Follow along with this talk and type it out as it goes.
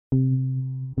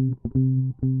I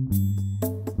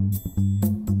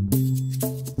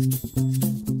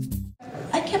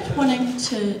kept wanting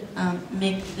to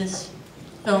make this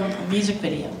film a music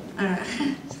video.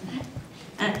 That's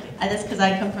because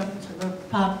I come from sort of a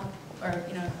pop or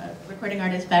a recording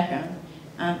artist background,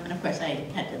 and of course I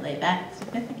had to lay back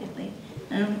significantly.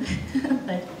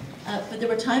 But there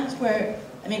were times where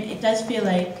it does feel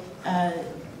like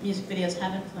music videos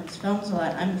have influenced films a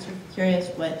lot. I'm sort of curious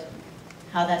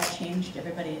how that's changed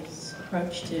everybody's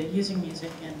approach to using music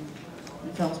in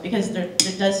films, because there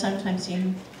does sometimes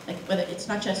seem like whether it's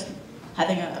not just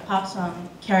having a pop song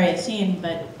carry a scene,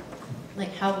 but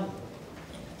like how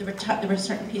there were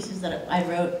certain pieces that I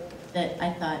wrote that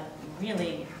I thought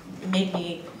really made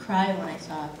me cry when I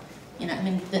saw. To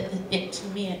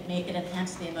me it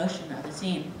enhanced the emotion of the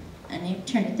scene, and you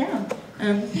turned it down.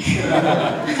 Did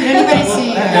anybody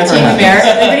see Team America?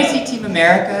 Anybody see Team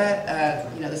America?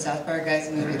 The South Park guys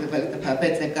movie with the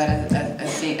puppets. They've got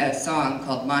a song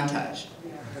called Montage,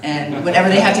 and whenever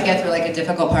they have to get through like a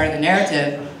difficult part of the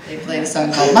narrative, they play the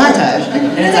song called Montage,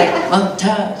 and it's like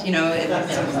montage.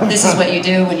 This is what you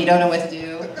do when you don't know what to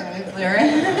do, kind of lyric,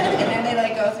 and then they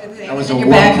like go through the thing. That was a war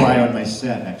cry on my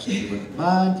set, actually. With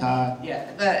montage.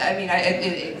 Yeah, but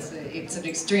it's an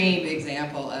extreme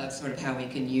example of sort of how we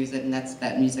can use it, and that's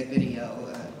that music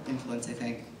video influence, I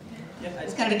think. Yeah,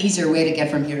 it's kind of an easier way to get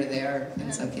from here to there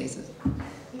in some cases.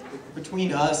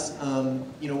 Between us,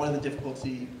 one of the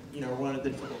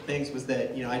difficult things was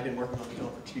that I'd been working on the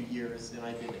film for 2 years, and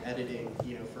I'd been editing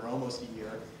for almost a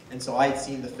year, and so I'd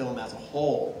seen the film as a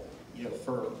whole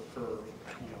for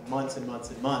months and months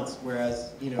and months.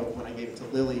 Whereas when I gave it to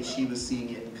Lily, she was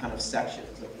seeing it in kind of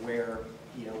sections of where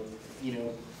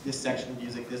this section of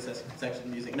music, this section of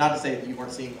music. Not to say that you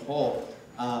weren't seeing the whole,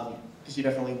 because you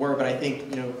definitely were, but I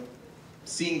think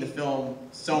seeing the film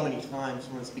so many times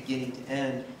from its beginning to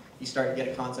end, you start to get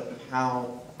a concept of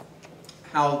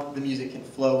how the music can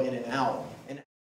flow in and out.